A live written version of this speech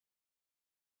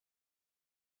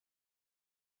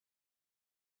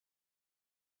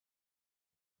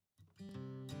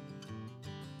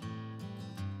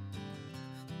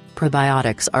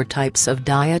Probiotics are types of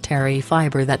dietary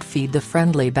fiber that feed the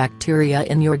friendly bacteria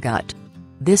in your gut.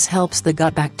 This helps the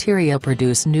gut bacteria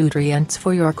produce nutrients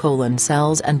for your colon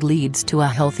cells and leads to a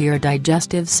healthier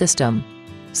digestive system.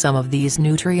 Some of these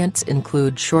nutrients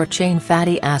include short-chain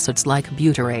fatty acids like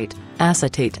butyrate,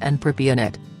 acetate and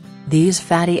propionate. These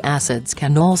fatty acids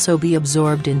can also be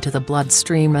absorbed into the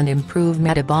bloodstream and improve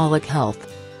metabolic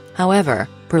health. However,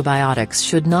 probiotics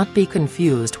should not be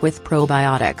confused with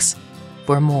probiotics.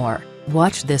 For more,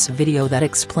 watch this video that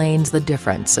explains the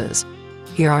differences.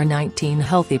 Here are 19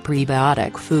 healthy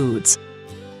prebiotic foods.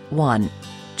 1.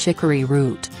 Chicory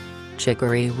root.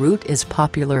 Chicory root is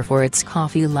popular for its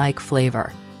coffee-like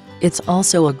flavor. It's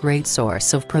also a great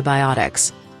source of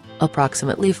probiotics.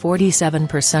 Approximately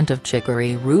 47% of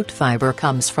chicory root fiber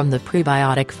comes from the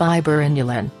prebiotic fiber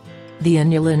inulin. The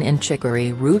inulin in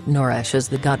chicory root nourishes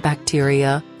the gut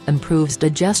bacteria, improves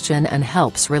digestion and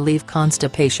helps relieve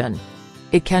constipation.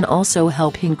 It can also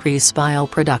help increase bile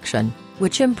production,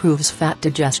 which improves fat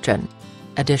digestion.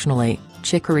 Additionally,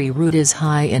 chicory root is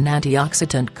high in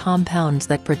antioxidant compounds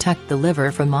that protect the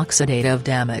liver from oxidative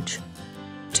damage.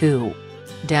 2.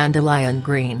 Dandelion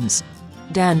greens.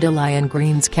 Dandelion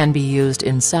greens can be used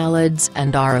in salads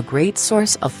and are a great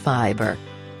source of fiber.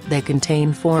 They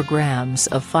contain 4 grams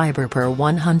of fiber per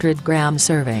 100 gram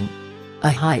serving. A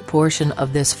high portion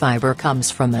of this fiber comes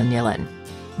from inulin.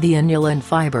 The inulin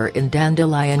fiber in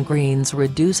dandelion greens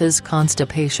reduces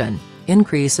constipation,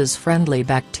 increases friendly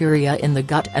bacteria in the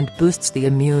gut and boosts the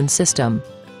immune system.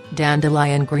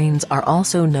 Dandelion greens are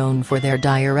also known for their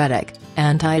diuretic,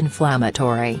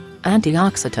 anti-inflammatory,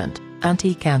 antioxidant,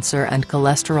 anti-cancer and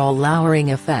cholesterol-lowering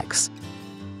effects.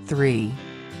 3.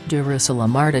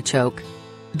 Jerusalem artichoke.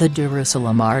 The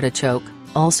Jerusalem artichoke,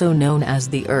 also known as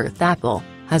the earth apple,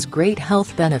 has great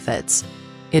health benefits.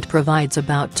 It provides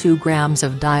about 2 grams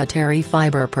of dietary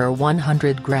fiber per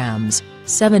 100 grams,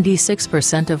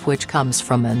 76% of which comes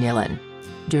from inulin.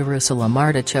 Jerusalem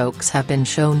artichokes have been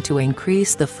shown to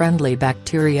increase the friendly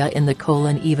bacteria in the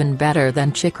colon even better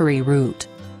than chicory root.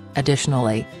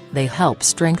 Additionally, they help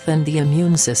strengthen the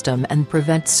immune system and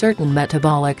prevent certain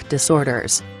metabolic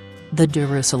disorders. The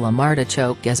Jerusalem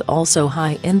artichoke is also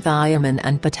high in thiamine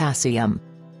and potassium.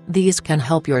 These can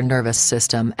help your nervous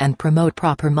system and promote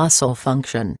proper muscle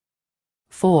function.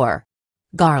 4.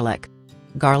 Garlic.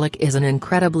 Garlic is an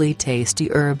incredibly tasty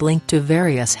herb linked to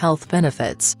various health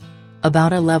benefits.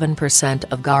 About 11%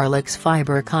 of garlic's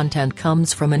fiber content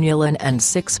comes from inulin and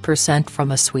 6%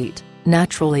 from a sweet,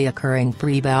 naturally occurring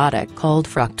prebiotic called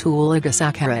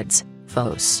fructooligosaccharides,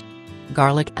 FOS.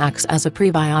 Garlic acts as a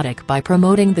prebiotic by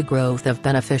promoting the growth of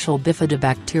beneficial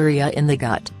bifidobacteria in the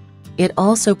gut. It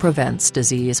also prevents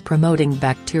disease-promoting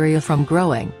bacteria from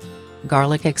growing.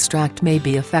 Garlic extract may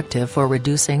be effective for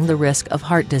reducing the risk of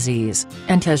heart disease,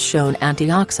 and has shown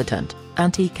antioxidant,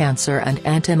 anti-cancer and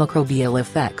antimicrobial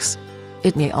effects.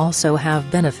 It may also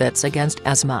have benefits against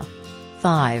asthma.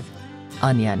 5.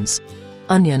 Onions.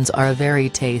 Onions are a very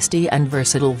tasty and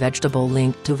versatile vegetable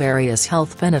linked to various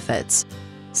health benefits.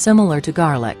 Similar to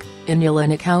garlic,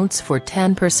 inulin accounts for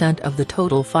 10% of the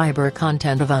total fiber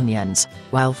content of onions,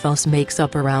 while FOS makes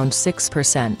up around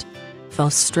 6%.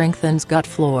 FOS strengthens gut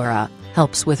flora,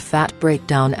 helps with fat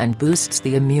breakdown and boosts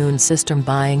the immune system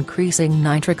by increasing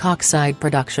nitric oxide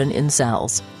production in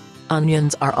cells.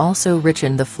 Onions are also rich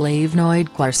in the flavonoid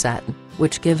quercetin,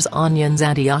 which gives onions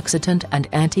antioxidant and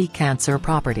anti-cancer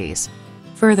properties.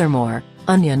 Furthermore,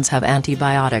 onions have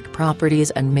antibiotic properties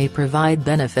and may provide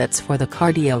benefits for the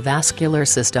cardiovascular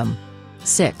system.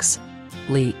 6.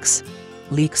 Leeks.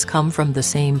 Leeks come from the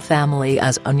same family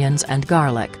as onions and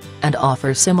garlic, and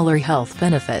offer similar health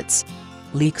benefits.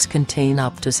 Leeks contain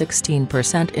up to 16%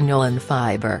 inulin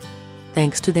fiber.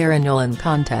 Thanks to their inulin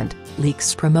content,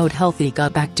 leeks promote healthy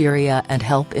gut bacteria and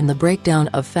help in the breakdown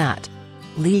of fat.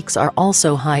 Leeks are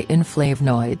also high in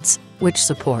flavonoids, which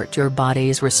support your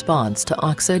body's response to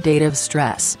oxidative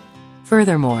stress.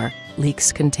 Furthermore,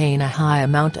 leeks contain a high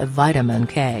amount of vitamin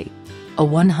K. A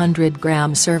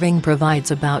 100-gram serving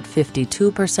provides about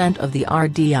 52% of the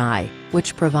RDI,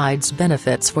 which provides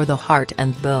benefits for the heart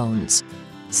and bones.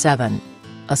 7.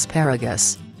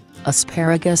 Asparagus.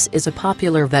 Asparagus is a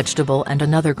popular vegetable and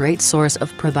another great source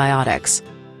of probiotics.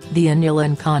 The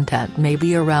inulin content may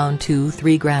be around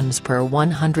 2-3 grams per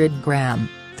 100 gram,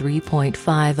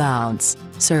 3.5 ounce,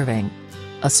 serving.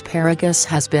 Asparagus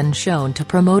has been shown to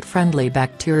promote friendly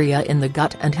bacteria in the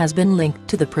gut and has been linked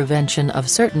to the prevention of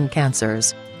certain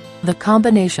cancers. The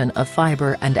combination of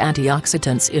fiber and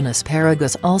antioxidants in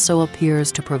asparagus also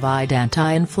appears to provide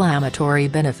anti-inflammatory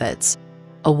benefits.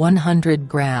 A 100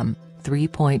 gram,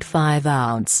 3.5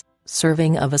 ounce,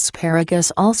 Serving of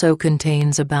asparagus also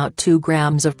contains about 2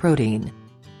 grams of protein.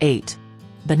 8.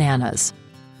 Bananas.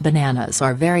 Bananas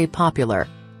are very popular.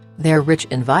 They're rich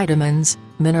in vitamins,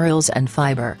 minerals and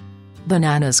fiber.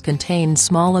 Bananas contain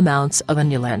small amounts of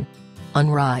inulin.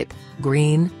 Unripe,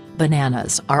 green,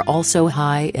 bananas are also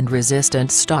high in resistant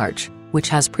starch, which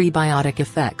has prebiotic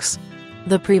effects.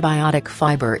 The prebiotic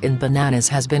fiber in bananas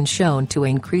has been shown to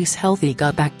increase healthy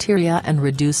gut bacteria and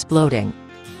reduce bloating.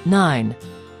 9.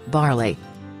 Barley.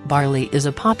 Barley is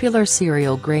a popular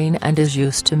cereal grain and is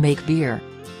used to make beer.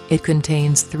 It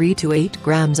contains 3 to 8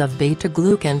 grams of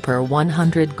beta-glucan per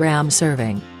 100 gram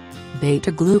serving.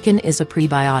 Beta-glucan is a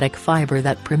prebiotic fiber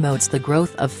that promotes the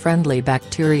growth of friendly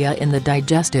bacteria in the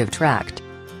digestive tract.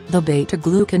 The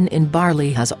beta-glucan in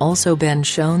barley has also been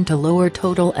shown to lower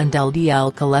total and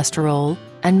LDL cholesterol,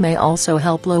 and may also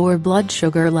help lower blood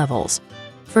sugar levels.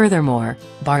 Furthermore,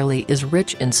 barley is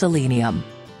rich in selenium.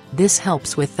 This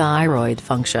helps with thyroid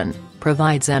function,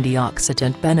 provides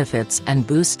antioxidant benefits and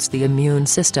boosts the immune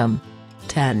system.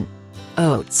 10.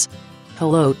 Oats.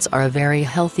 Whole oats are a very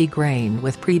healthy grain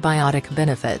with prebiotic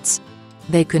benefits.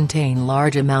 They contain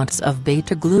large amounts of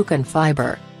beta-glucan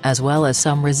fiber, as well as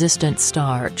some resistant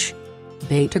starch.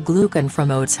 Beta-glucan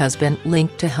from oats has been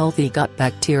linked to healthy gut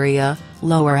bacteria,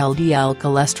 lower LDL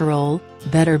cholesterol,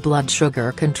 better blood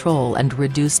sugar control and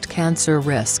reduced cancer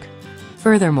risk.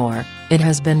 Furthermore, it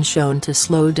has been shown to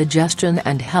slow digestion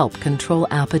and help control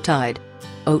appetite.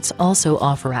 Oats also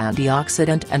offer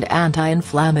antioxidant and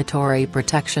anti-inflammatory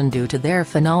protection due to their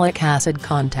phenolic acid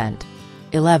content.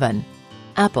 11.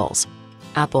 Apples.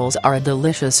 Apples are a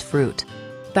delicious fruit.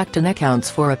 Pectin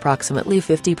accounts for approximately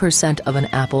 50% of an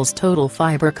apple's total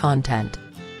fiber content.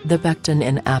 The pectin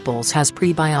in apples has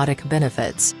prebiotic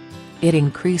benefits. It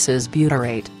increases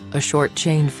butyrate, a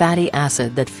short-chain fatty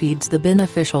acid that feeds the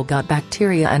beneficial gut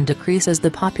bacteria and decreases the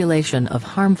population of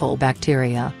harmful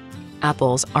bacteria.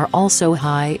 Apples are also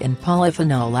high in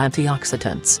polyphenol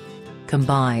antioxidants.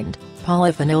 Combined,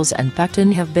 polyphenols and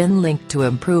pectin have been linked to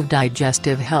improved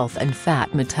digestive health and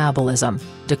fat metabolism,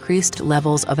 decreased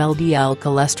levels of LDL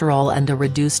cholesterol and a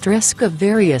reduced risk of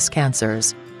various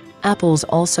cancers. Apples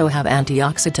also have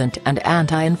antioxidant and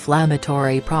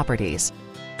anti-inflammatory properties.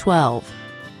 12.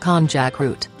 Konjac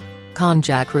root.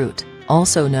 Konjac root,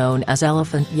 also known as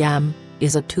elephant yam,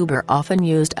 is a tuber often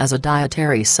used as a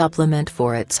dietary supplement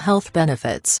for its health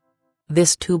benefits.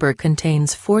 This tuber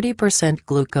contains 40%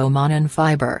 glucomannan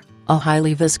fiber, a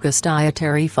highly viscous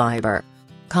dietary fiber.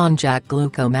 Konjac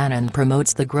glucomannan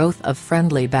promotes the growth of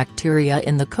friendly bacteria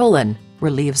in the colon,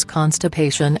 relieves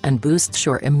constipation and boosts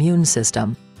your immune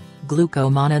system.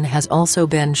 Glucomannan has also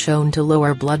been shown to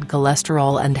lower blood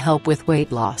cholesterol and help with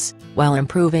weight loss, while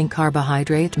improving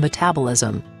carbohydrate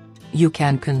metabolism. You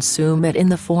can consume it in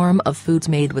the form of foods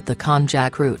made with the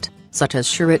konjac root, such as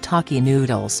shirataki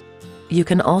noodles. You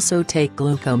can also take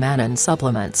glucomannan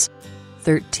supplements.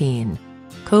 13.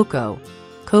 Cocoa.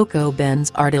 Cocoa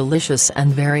beans are delicious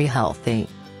and very healthy.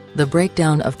 The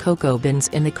breakdown of cocoa beans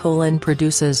in the colon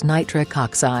produces nitric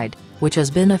oxide, which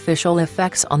has beneficial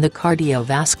effects on the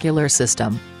cardiovascular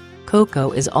system.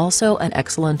 Cocoa is also an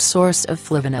excellent source of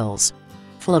flavonols.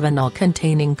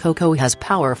 Flavanol-containing cocoa has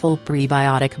powerful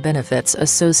prebiotic benefits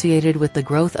associated with the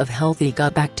growth of healthy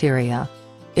gut bacteria.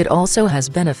 It also has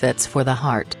benefits for the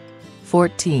heart.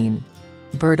 14.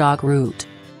 Burdock root.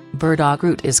 Burdock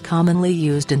root is commonly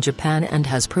used in Japan and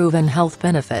has proven health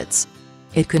benefits.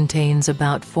 It contains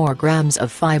about 4 grams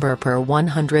of fiber per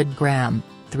 100 gram,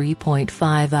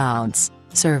 3.5 ounce,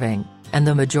 serving, and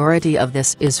the majority of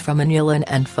this is from inulin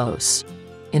and phos.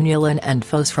 Inulin and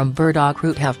phos from burdock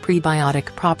root have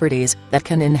prebiotic properties that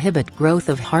can inhibit growth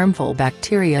of harmful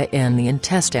bacteria in the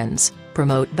intestines,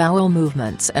 promote bowel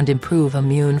movements and improve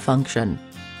immune function.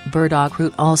 Burdock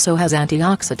root also has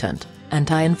antioxidant,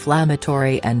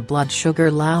 anti-inflammatory and blood sugar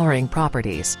lowering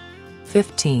properties.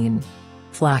 15.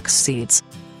 Flax seeds.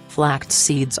 Flax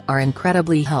seeds are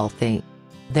incredibly healthy.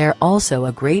 They're also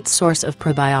a great source of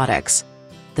probiotics.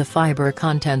 The fiber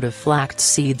content of flax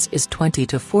seeds is 20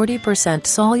 to 40%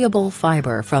 soluble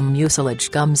fiber from mucilage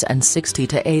gums and 60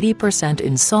 to 80%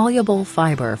 insoluble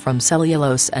fiber from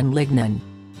cellulose and lignin.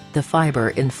 The fiber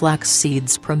in flax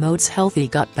seeds promotes healthy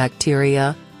gut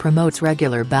bacteria, promotes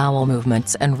regular bowel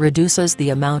movements and reduces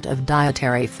the amount of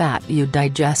dietary fat you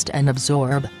digest and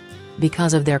absorb.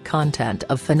 Because of their content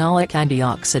of phenolic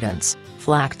antioxidants,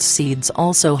 flax seeds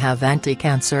also have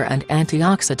anti-cancer and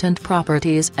antioxidant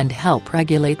properties and help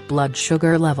regulate blood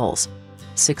sugar levels.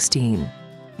 16.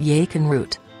 Yacon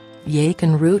root.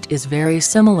 Yacon root is very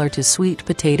similar to sweet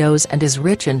potatoes and is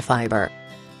rich in fiber.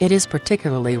 It is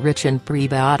particularly rich in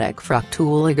prebiotic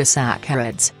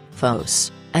fructooligosaccharides,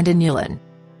 phos, and inulin.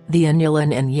 The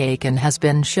inulin in yacon has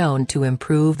been shown to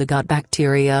improve the gut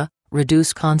bacteria,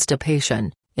 reduce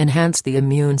constipation, enhance the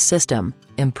immune system,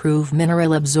 improve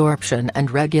mineral absorption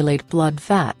and regulate blood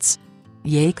fats.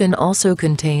 Yacon also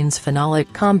contains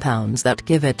phenolic compounds that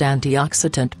give it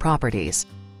antioxidant properties.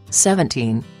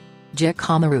 17.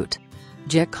 Jicama root.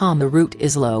 Jicama root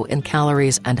is low in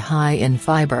calories and high in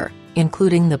fiber,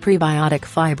 including the prebiotic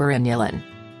fiber inulin.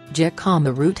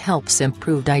 Jicama root helps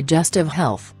improve digestive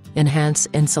health, enhance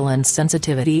insulin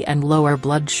sensitivity and lower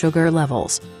blood sugar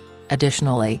levels.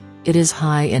 Additionally, it is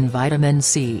high in vitamin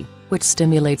C, which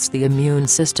stimulates the immune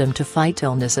system to fight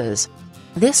illnesses.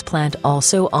 This plant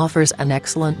also offers an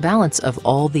excellent balance of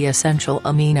all the essential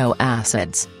amino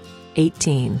acids.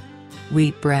 18.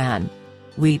 Wheat bran.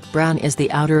 Wheat bran is the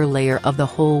outer layer of the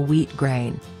whole wheat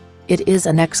grain. It is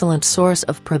an excellent source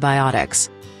of probiotics.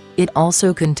 It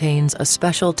also contains a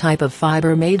special type of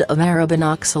fiber made of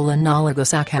arabinoxylin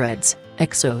oligosaccharides,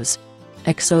 exose.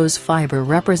 Exose fiber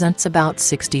represents about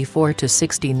 64 to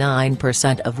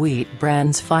 69% of wheat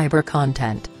bran's fiber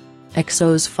content.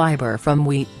 Exose fiber from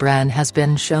wheat bran has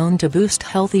been shown to boost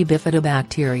healthy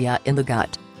bifidobacteria in the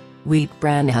gut. Wheat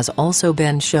bran has also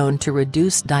been shown to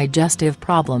reduce digestive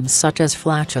problems such as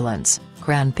flatulence,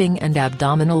 cramping and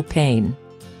abdominal pain.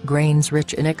 Grains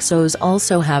rich in exose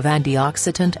also have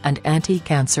antioxidant and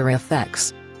anti-cancer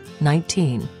effects.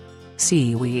 19.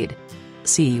 Seaweed.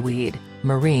 Seaweed,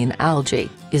 marine algae,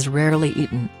 is rarely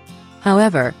eaten.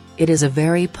 However, it is a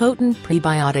very potent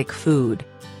prebiotic food.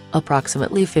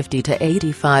 Approximately 50 to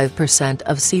 85%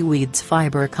 of seaweed's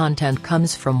fiber content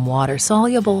comes from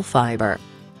water-soluble fiber.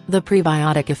 The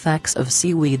prebiotic effects of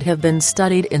seaweed have been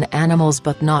studied in animals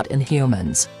but not in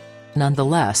humans.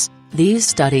 Nonetheless, these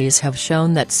studies have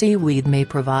shown that seaweed may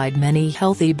provide many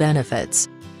healthy benefits.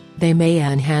 They may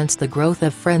enhance the growth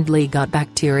of friendly gut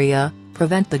bacteria,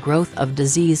 prevent the growth of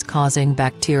disease-causing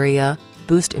bacteria,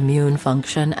 boost immune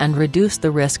function and reduce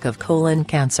the risk of colon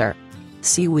cancer.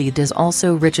 Seaweed is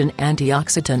also rich in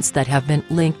antioxidants that have been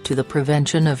linked to the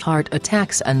prevention of heart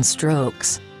attacks and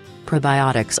strokes.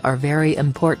 Probiotics are very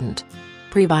important.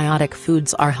 Prebiotic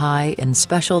foods are high in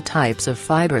special types of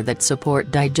fiber that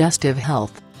support digestive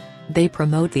health. They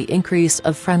promote the increase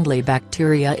of friendly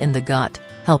bacteria in the gut,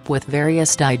 help with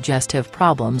various digestive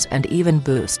problems and even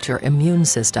boost your immune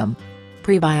system.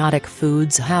 Prebiotic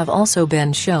foods have also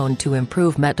been shown to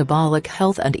improve metabolic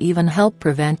health and even help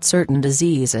prevent certain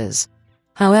diseases.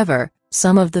 However,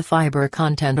 some of the fiber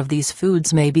content of these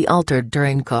foods may be altered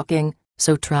during cooking,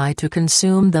 so try to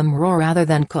consume them raw rather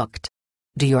than cooked.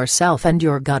 Do yourself and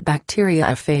your gut bacteria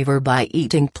a favor by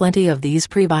eating plenty of these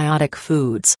prebiotic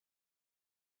foods.